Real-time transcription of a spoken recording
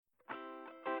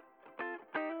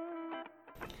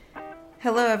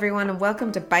Hello everyone and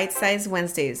welcome to Bite Size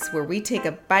Wednesdays, where we take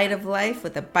a bite of life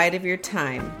with a bite of your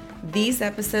time. These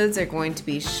episodes are going to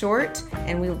be short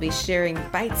and we will be sharing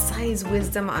bite-sized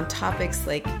wisdom on topics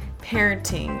like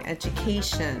parenting,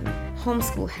 education,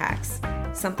 homeschool hacks,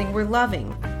 something we're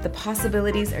loving. The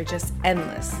possibilities are just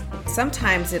endless.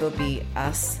 Sometimes it'll be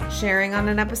us sharing on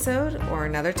an episode, or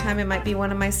another time it might be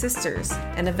one of my sisters.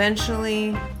 And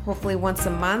eventually, hopefully once a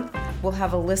month, we'll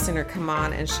have a listener come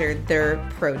on and share their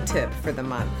pro tip for the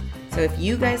month. So if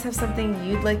you guys have something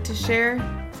you'd like to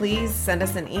share, please send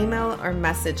us an email or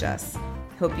message us.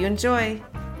 Hope you enjoy.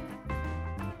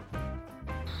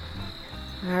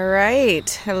 All right.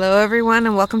 Hello, everyone,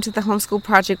 and welcome to the Homeschool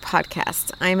Project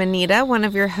Podcast. I'm Anita, one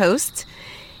of your hosts,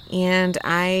 and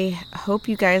I hope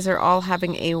you guys are all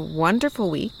having a wonderful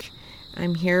week.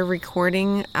 I'm here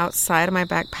recording outside of my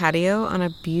back patio on a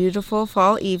beautiful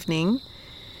fall evening.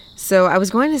 So I was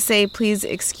going to say, please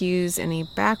excuse any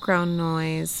background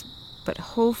noise, but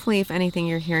hopefully, if anything,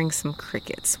 you're hearing some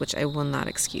crickets, which I will not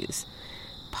excuse.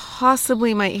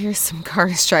 Possibly might hear some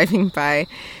cars driving by,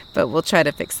 but we'll try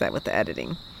to fix that with the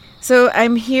editing. So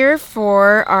I'm here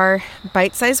for our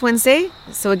Bite Size Wednesday.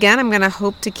 So again, I'm going to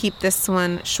hope to keep this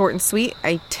one short and sweet.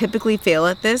 I typically fail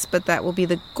at this, but that will be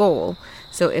the goal.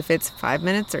 So if it's 5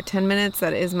 minutes or 10 minutes,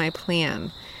 that is my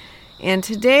plan. And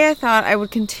today I thought I would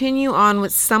continue on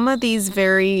with some of these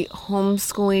very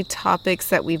homeschooling topics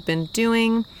that we've been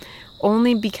doing,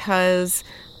 only because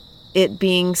it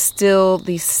being still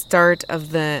the start of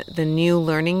the new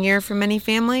learning year for many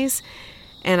families.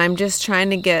 And I'm just trying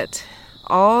to get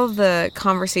all the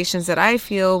conversations that I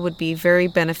feel would be very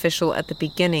beneficial at the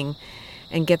beginning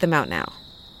and get them out now,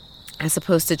 as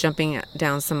opposed to jumping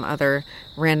down some other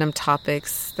random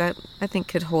topics that I think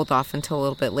could hold off until a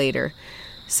little bit later.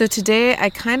 So today I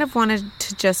kind of wanted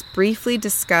to just briefly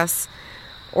discuss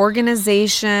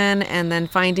organization and then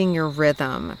finding your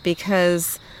rhythm,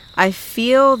 because I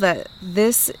feel that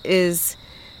this is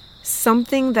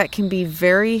something that can be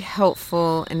very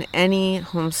helpful in any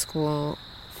homeschool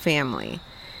family.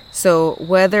 So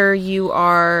whether you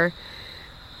are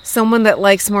someone that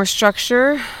likes more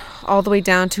structure all the way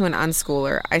down to an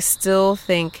unschooler, I still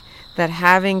think that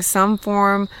having some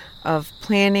form of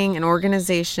planning and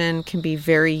organization can be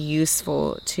very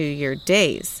useful to your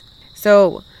days.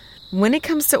 So when it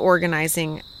comes to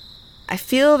organizing, I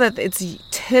feel that it's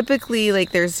typically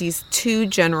like there's these two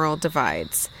general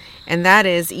divides. And that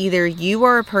is, either you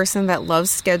are a person that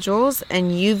loves schedules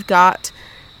and you've got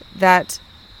that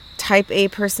type A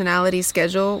personality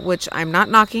schedule, which I'm not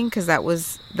knocking because that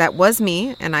was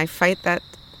me, and I fight that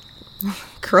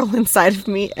curl inside of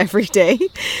me every day.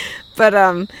 But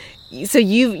so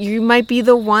you might be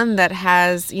the one that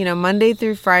has, Monday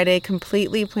through Friday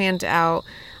completely planned out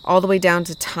all the way down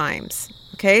to times.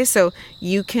 Okay, so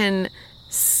you can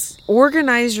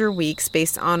organize your weeks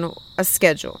based on a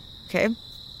schedule. Okay.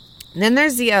 And then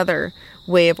there's the other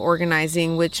way of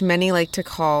organizing, which many like to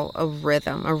call a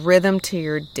rhythm to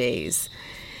your days.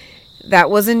 That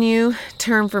was a new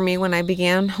term for me when I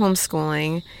began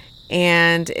homeschooling.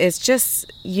 And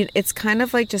it's kind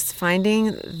of like just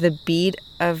finding the beat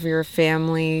of your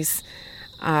family's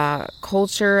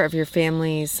culture, of your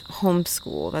family's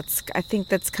homeschool. I think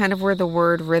that's kind of where the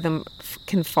word rhythm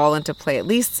can fall into play, at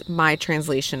least my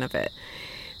translation of it.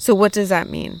 So what does that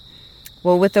mean?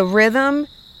 Well, with a rhythm,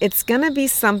 it's going to be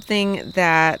something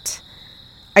that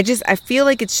I feel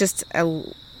like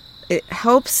it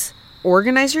helps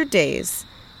organize your days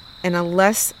in a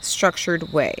less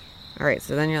structured way. All right,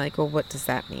 so then you're like, well, what does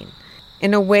that mean?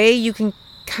 In a way, you can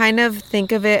kind of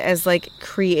think of it as like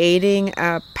creating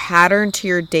a pattern to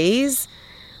your days,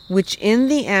 which in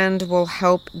the end will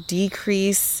help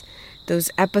decrease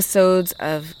those episodes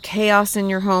of chaos in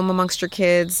your home amongst your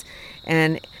kids,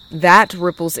 and that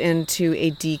ripples into a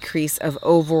decrease of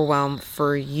overwhelm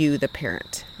for you, the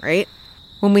parent, right?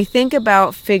 When we think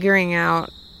about figuring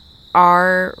out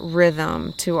our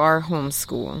rhythm to our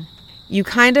homeschool, you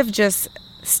kind of just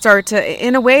start to,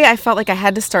 in a way, I felt like I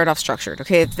had to start off structured.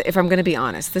 Okay, if I'm going to be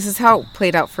honest, this is how it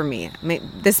played out for me.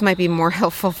 This might be more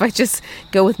helpful if I just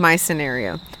go with my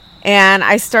scenario. And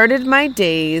I started my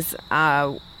days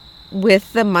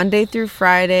with the Monday through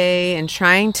Friday and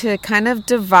trying to kind of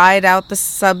divide out the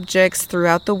subjects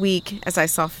throughout the week as I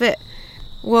saw fit.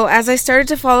 Well, as I started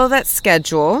to follow that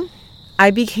schedule, I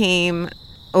became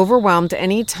overwhelmed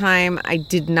anytime I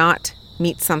did not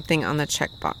meet something on the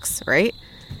checkbox, right?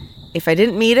 If I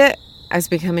didn't meet it, I was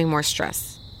becoming more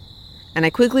stressed. And I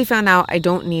quickly found out I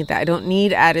don't need that. I don't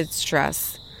need added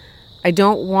stress. I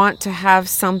don't want to have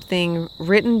something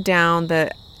written down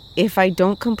that if I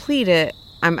don't complete it,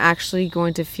 I'm actually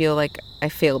going to feel like I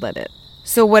failed at it.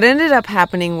 So what ended up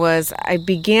happening was I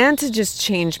began to just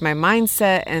change my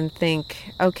mindset and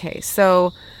think, okay,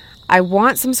 so I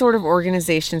want some sort of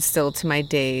organization still to my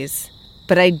days,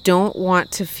 but I don't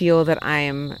want to feel that I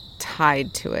am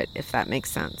tied to it, if that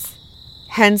makes sense.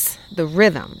 Hence the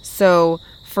rhythm. So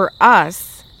for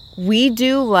us, we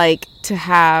do like to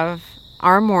have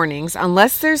our mornings,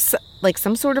 unless there's like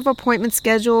some sort of appointment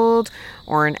scheduled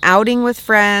or an outing with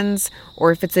friends,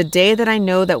 or if it's a day that I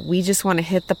know that we just want to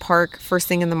hit the park first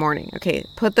thing in the morning. Okay,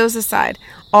 put those aside.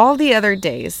 All the other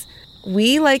days,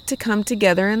 we like to come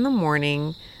together in the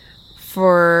morning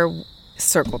for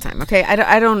circle time. Okay,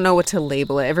 I don't know what to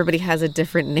label it. Everybody has a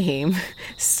different name.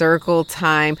 Circle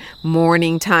time,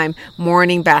 morning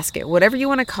basket, whatever you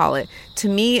want to call it. To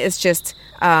me, it's just,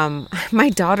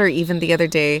 my daughter even the other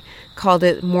day called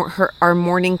it our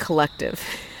morning collective.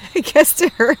 I guess to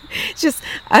her, it's just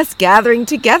us gathering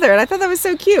together. And I thought that was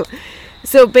so cute.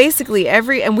 So basically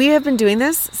and we have been doing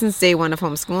this since day one of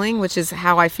homeschooling, which is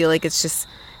how I feel like this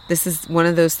is one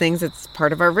of those things that's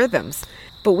part of our rhythms.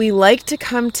 But we like to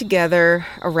come together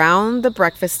around the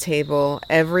breakfast table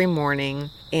every morning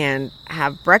and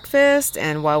have breakfast.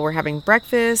 And while we're having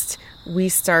breakfast, we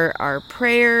start our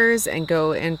prayers and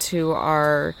go into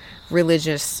our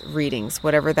religious readings,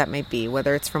 whatever that may be,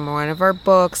 whether it's from one of our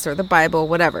books or the Bible,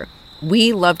 whatever.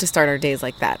 We love to start our days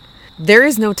like that. There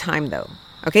is no time though.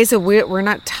 Okay, so we're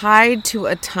not tied to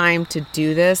a time to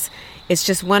do this. It's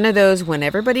just one of those when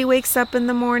everybody wakes up in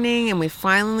the morning and we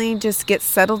finally just get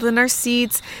settled in our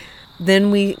seats,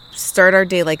 then we start our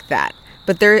day like that.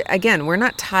 But there, again, we're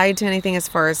not tied to anything as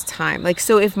far as time. Like,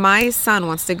 so if my son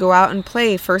wants to go out and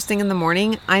play first thing in the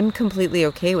morning, I'm completely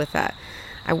okay with that.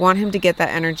 I want him to get that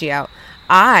energy out.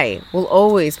 I will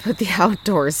always put the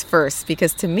outdoors first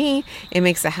because to me, it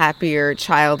makes a happier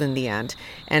child in the end.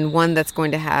 And one that's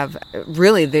going to have,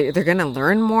 really, they're going to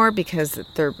learn more because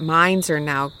their minds are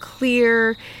now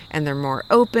clear and they're more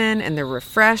open and they're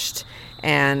refreshed.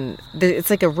 And it's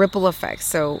like a ripple effect.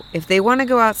 So if they want to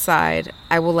go outside,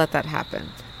 I will let that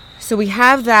happen. So we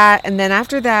have that. And then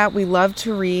after that, we love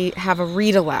to have a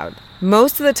read aloud.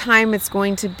 Most of the time, it's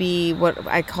going to be what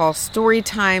I call story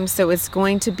time. So it's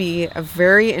going to be a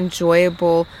very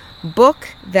enjoyable book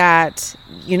that,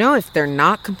 if they're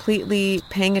not completely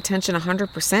paying attention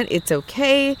 100%, it's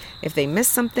okay if they miss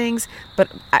some things. But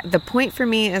the point for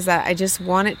me is that I just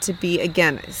want it to be,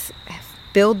 again,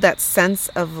 build that sense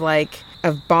of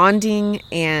bonding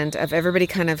and of everybody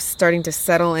kind of starting to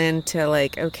settle into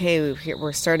okay,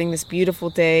 we're starting this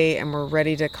beautiful day and we're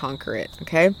ready to conquer it.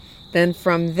 Okay. Then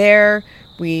from there,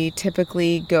 we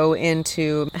typically go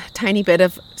into a tiny bit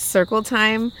of circle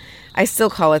time. I still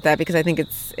call it that because I think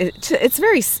it's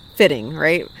very fitting,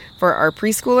 right, for our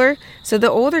preschooler. So the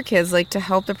older kids like to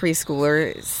help the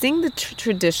preschooler sing the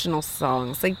traditional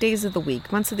songs, like days of the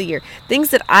week, months of the year,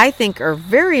 things that I think are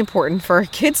very important for our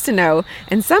kids to know.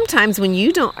 And sometimes when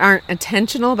you aren't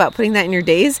intentional about putting that in your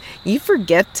days, you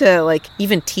forget to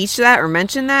even teach that or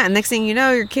mention that. And next thing you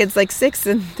know, your kid's 6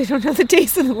 and they don't know the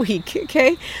days of the week.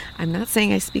 Okay. I'm not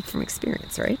saying I speak from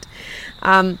experience, right?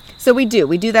 So we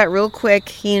do that real quick.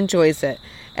 He enjoys it.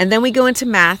 And then we go into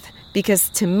math because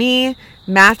to me,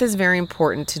 math is very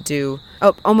important to do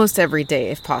almost every day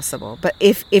if possible. But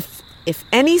if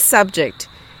any subject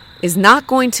is not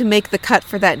going to make the cut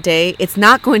for that day, it's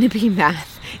not going to be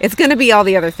math. It's going to be all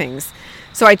the other things.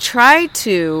 So I try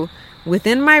to,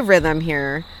 within my rhythm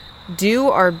here, do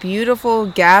our beautiful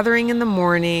gathering in the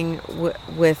morning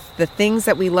with the things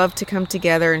that we love to come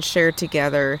together and share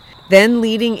together, then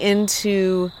leading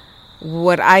into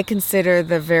what I consider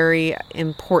the very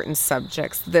important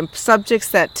subjects. The subjects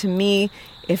that to me,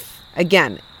 if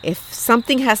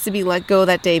something has to be let go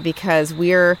that day because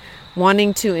we're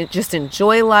wanting to just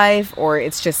enjoy life, or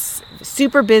it's just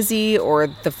super busy, or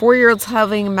the 4-year-old's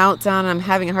having a meltdown and I'm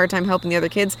having a hard time helping the other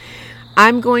kids,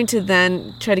 I'm going to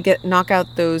then try to knock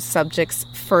out those subjects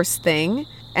first thing.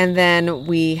 And then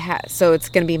so it's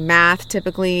going to be math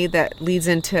typically that leads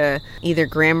into either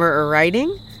grammar or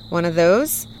writing, one of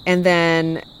those. And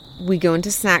then we go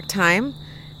into snack time.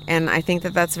 And I think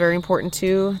that that's very important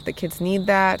too. The kids need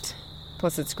that.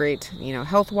 Plus it's great,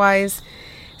 health-wise.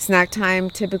 Snack time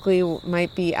typically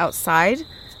might be outside.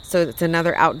 So it's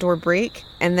another outdoor break.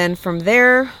 And then from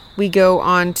there, we go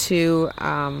on to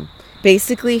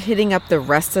basically hitting up the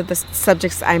rest of the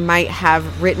subjects I might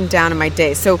have written down in my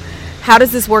day. So how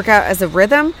does this work out as a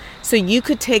rhythm? So you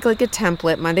could take a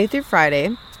template Monday through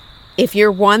Friday. If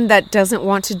you're one that doesn't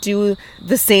want to do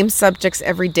the same subjects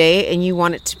every day and you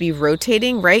want it to be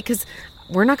rotating, right? Because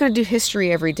we're not going to do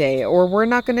history every day, or we're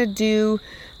not going to do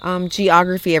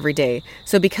geography every day.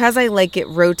 So because I like it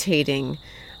rotating,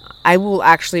 I will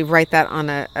actually write that on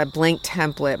a blank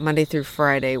template Monday through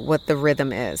Friday, what the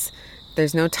rhythm is.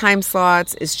 There's no time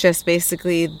slots. It's just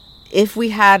basically, if we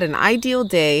had an ideal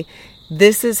day,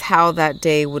 this is how that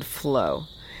day would flow.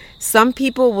 Some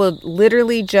people will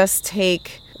literally just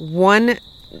take one,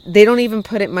 they don't even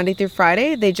put it Monday through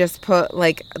Friday. They just put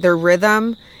like their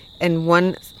rhythm in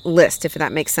one list, if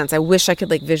that makes sense. I wish I could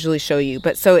like visually show you,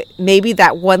 but so maybe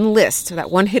that one list,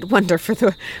 that one hit wonder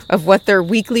of what their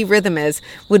weekly rhythm is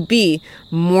would be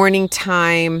morning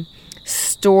time,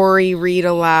 story read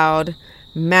aloud,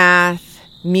 math,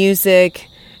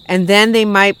 music, and then they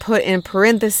might put in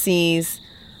parentheses,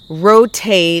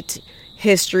 rotate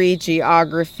history,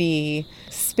 geography,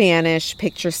 Spanish,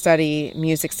 picture study,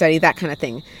 music study, that kind of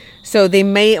thing. So they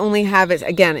may only have it,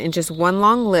 again, in just one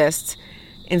long list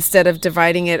instead of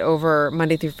dividing it over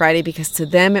Monday through Friday, because to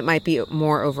them it might be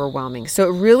more overwhelming. So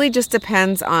it really just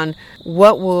depends on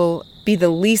what will be the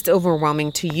least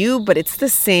overwhelming to you, but it's the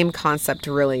same concept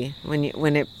really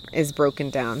when it is broken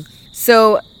down.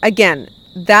 So again,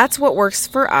 that's what works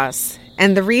for us.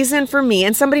 And the reason for me,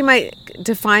 and somebody might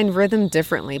define rhythm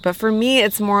differently, but for me,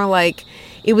 it's more like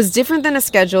it was different than a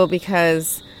schedule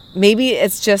because maybe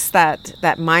it's just that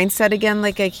mindset again,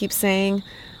 like I keep saying.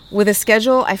 With a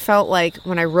schedule, I felt like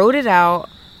when I wrote it out,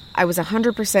 I was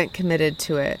 100% committed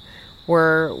to it.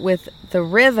 Where with the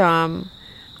rhythm,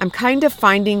 I'm kind of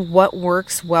finding what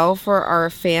works well for our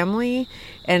family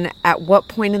and at what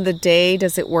point in the day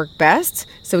does it work best.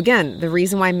 So again, the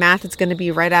reason why math is going to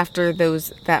be right after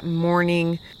that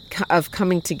morning of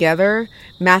coming together,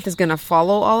 math is going to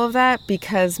follow all of that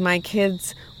because my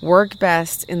kids work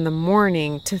best in the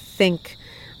morning to think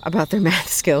about their math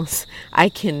skills. I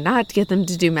cannot get them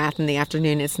to do math in the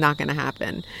afternoon. It's not going to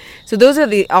happen. So those are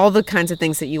all the kinds of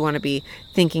things that you want to be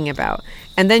thinking about.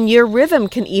 And then your rhythm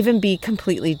can even be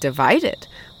completely divided.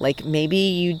 Like maybe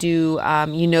you do,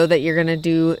 you know that you're going to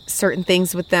do certain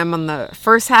things with them on the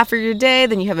first half of your day.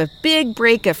 Then you have a big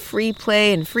break of free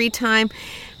play and free time.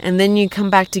 And then you come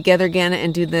back together again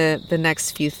and do the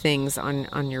next few things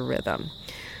on your rhythm.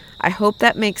 I hope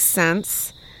that makes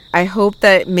sense. I hope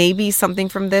that maybe something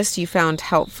from this you found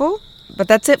helpful. But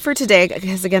that's it for today,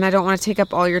 because again, I don't want to take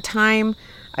up all your time.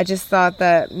 I just thought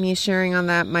that me sharing on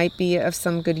that might be of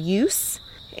some good use.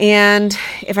 And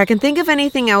if I can think of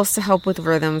anything else to help with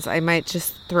rhythms, I might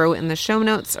just throw it in the show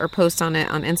notes or post on it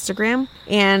on Instagram.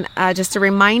 And just a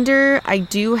reminder, I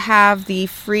do have the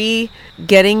free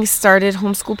Getting Started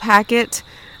Homeschool packet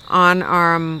on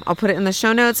I'll put it in the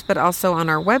show notes, but also on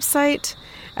our website,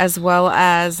 as well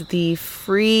as the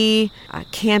free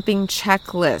camping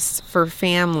checklist for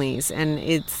families. And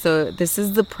this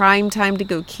is the prime time to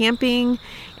go camping.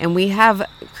 And we have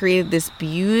created this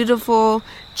beautiful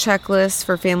checklist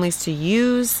for families to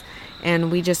use.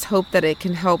 And we just hope that it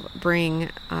can help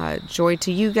bring joy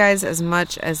to you guys as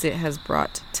much as it has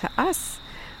brought to us.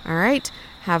 All right.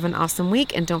 Have an awesome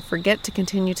week. And don't forget to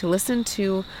continue to listen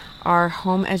to our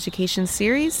home education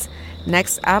series.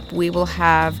 Next up, we will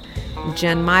have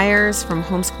Jen Myers from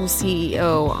Homeschool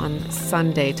CEO on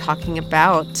Sunday talking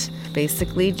about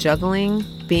basically juggling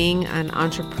being an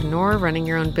entrepreneur, running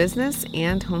your own business,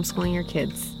 and homeschooling your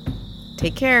kids.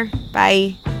 Take care.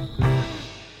 Bye.